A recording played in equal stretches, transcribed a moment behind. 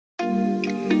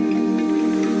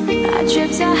My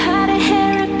trips I had a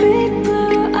hair and big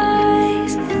blue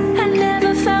eyes. I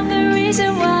never found the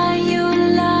reason why you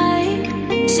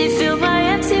lied. She filled my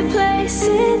empty place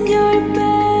in your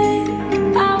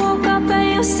bed. I woke up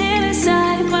and you still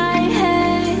inside my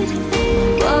head.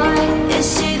 Boy, is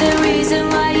she the reason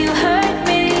why you hurt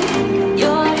me?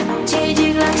 You're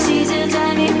changing like seasons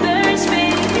and it burns me.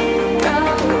 Bro,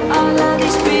 all of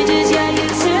these bridges, yeah, you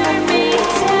turn me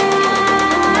down.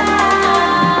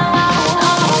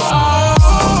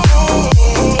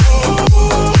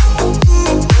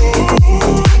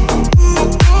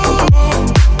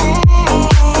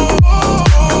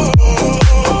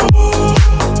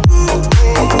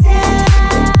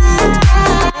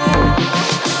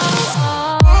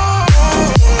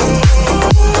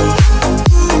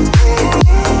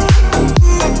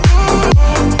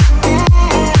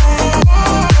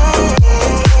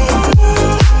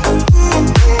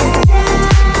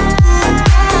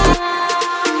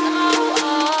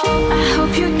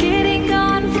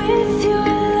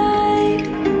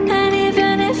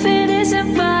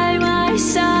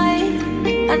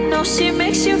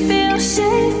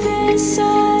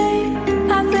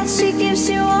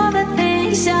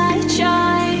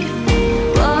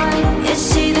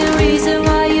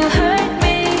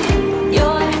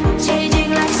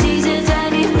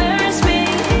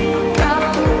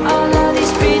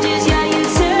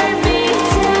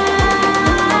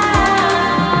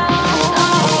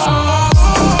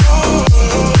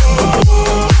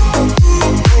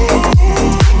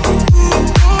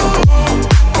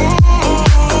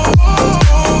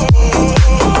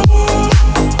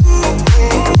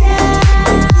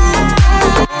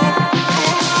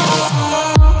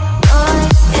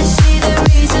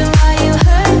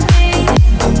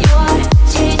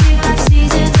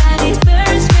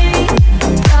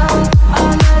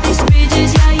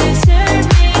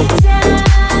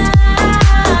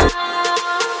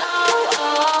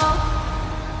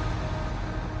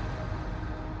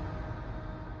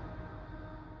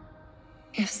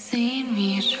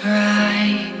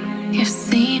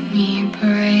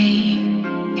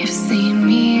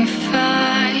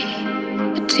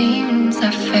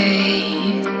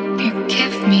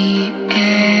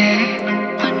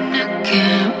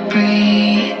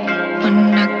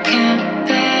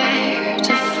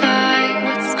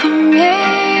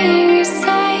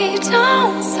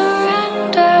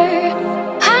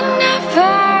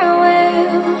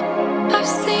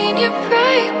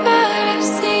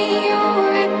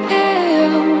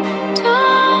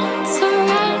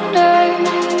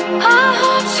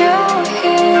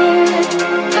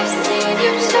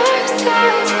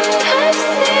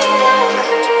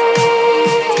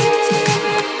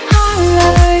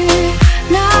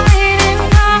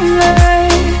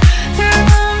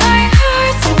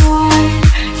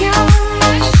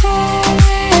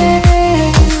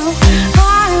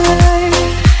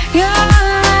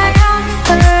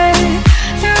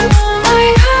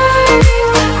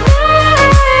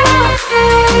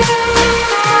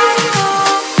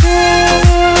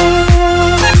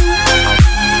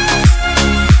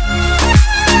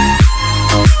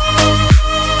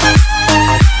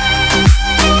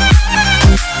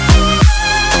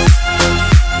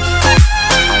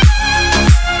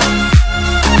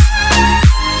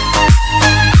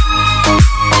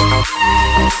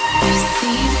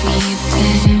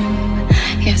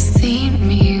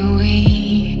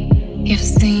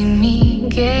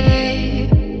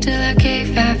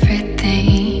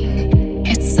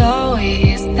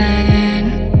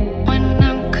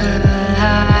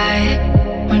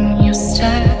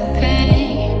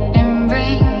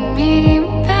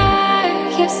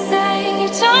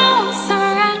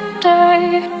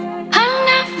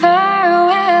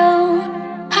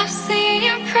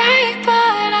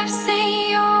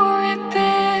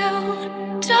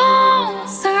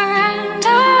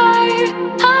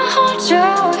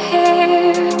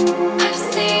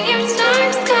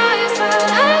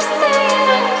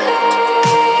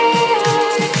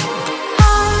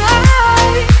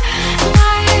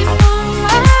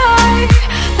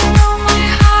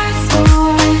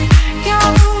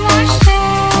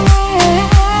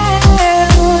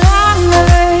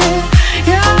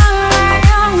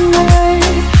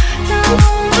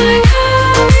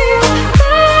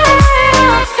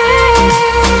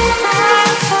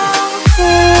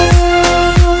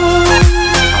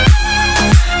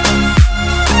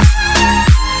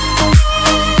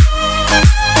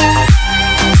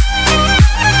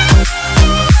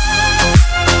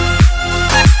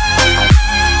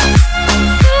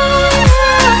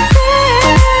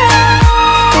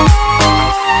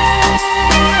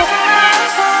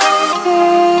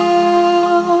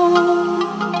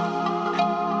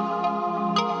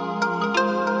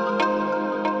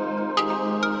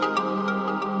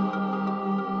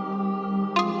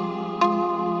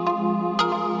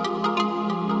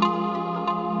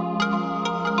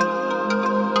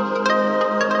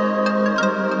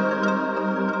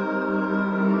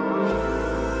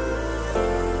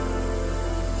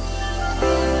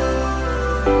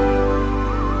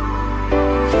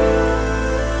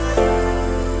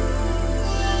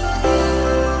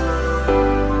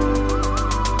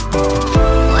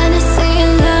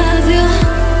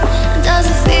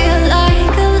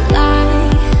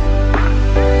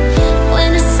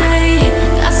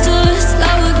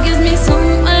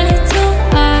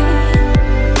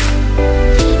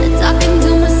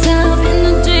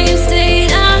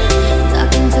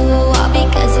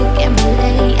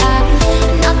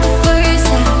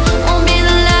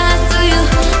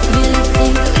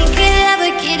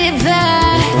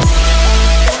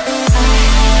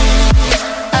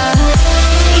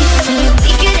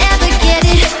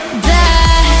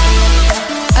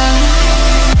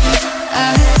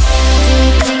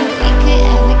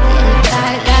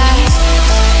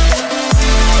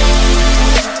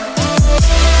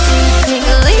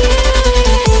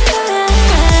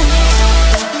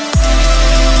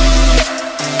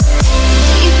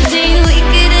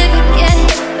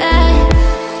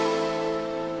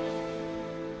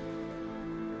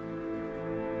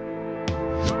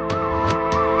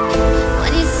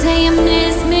 you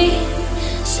miss me?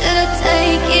 Should I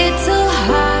take it too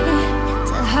hard,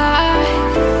 too hard?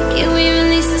 Can we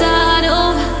really start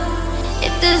over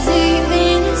if there's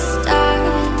even a start?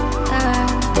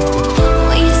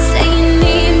 When you say you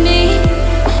need me,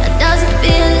 it doesn't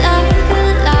feel like a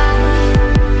lie.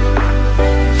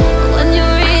 When you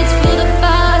reach for the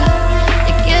bottle,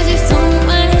 it gives you so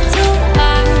much to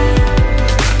hide.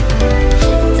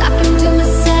 Talking to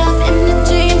myself in the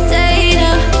dream state,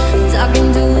 talking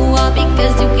to the wall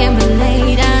because you can't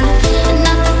relate.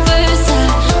 Not the first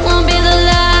time, won't be the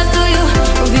last. Do you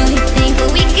really think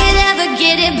we could ever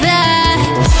get it back?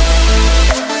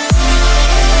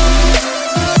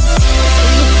 Do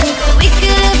you think we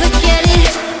could ever get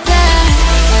it back?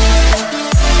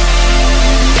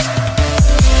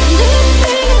 Do you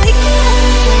think we could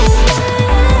ever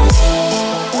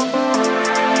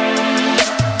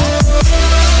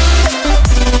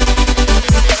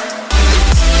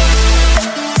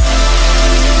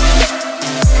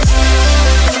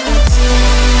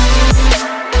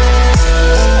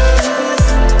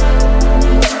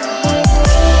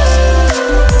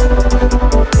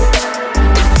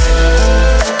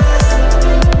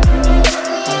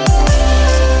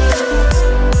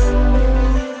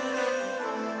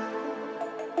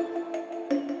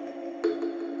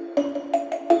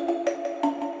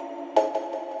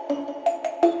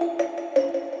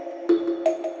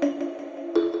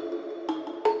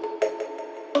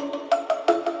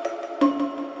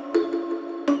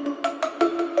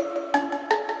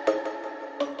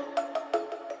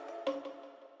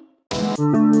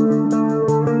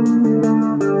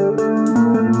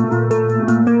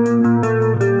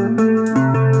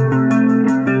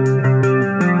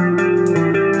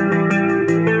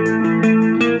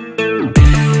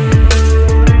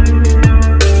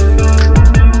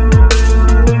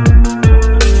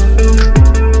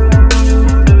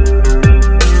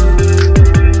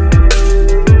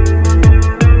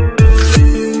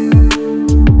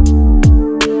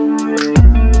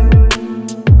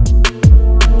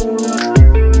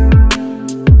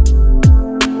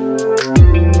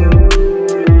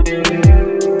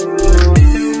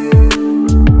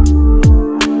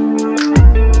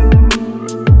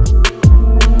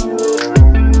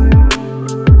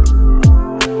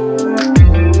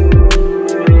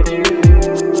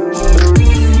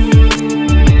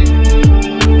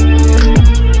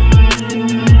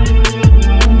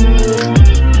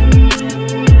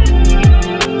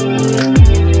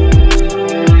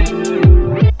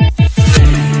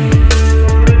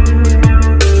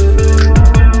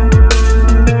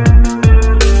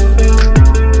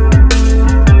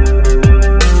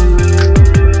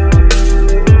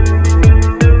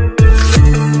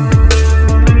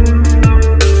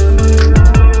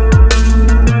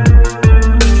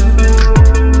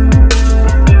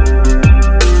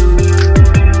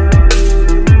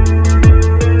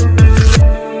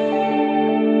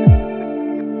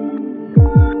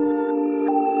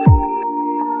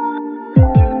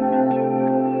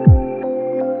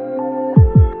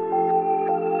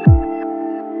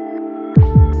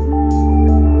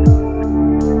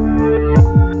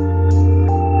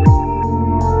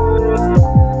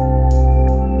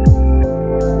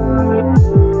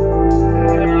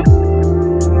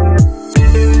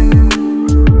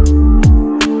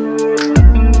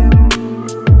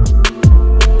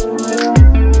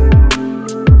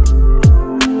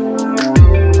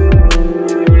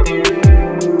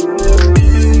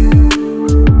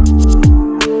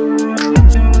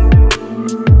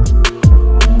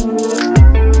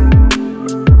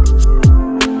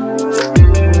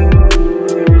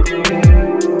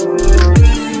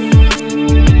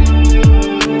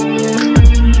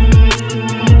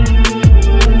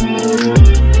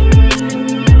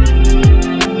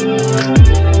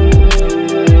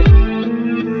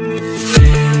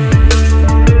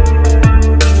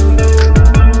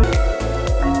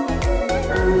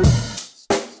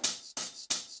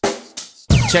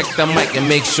Check the mic and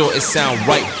make sure it sound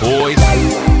right, boys.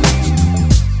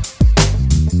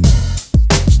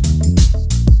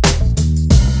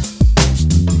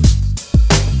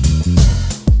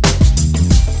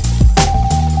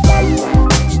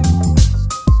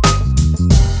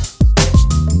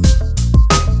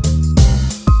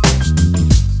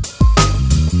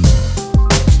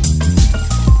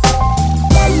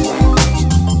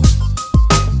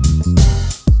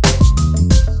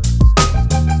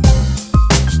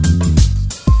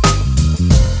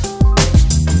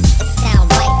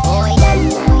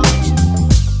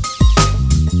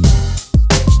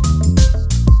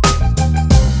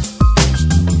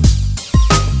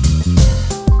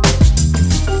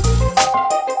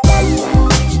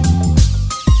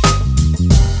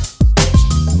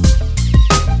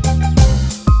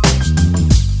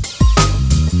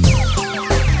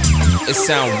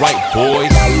 sound right,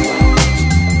 boys.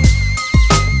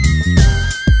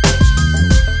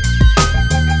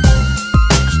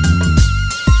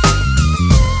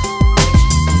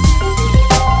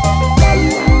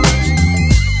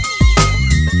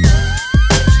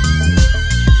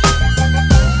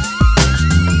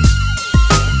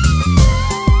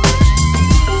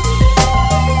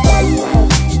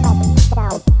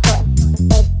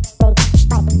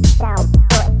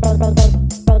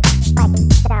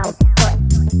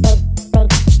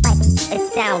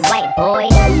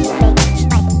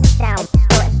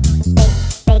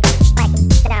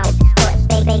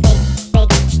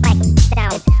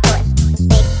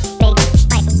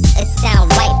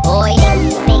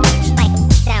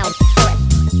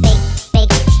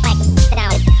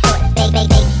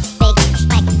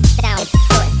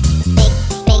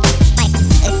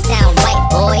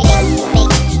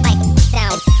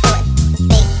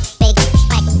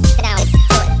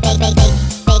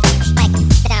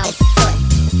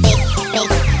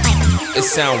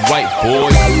 Sound right,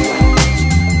 boys.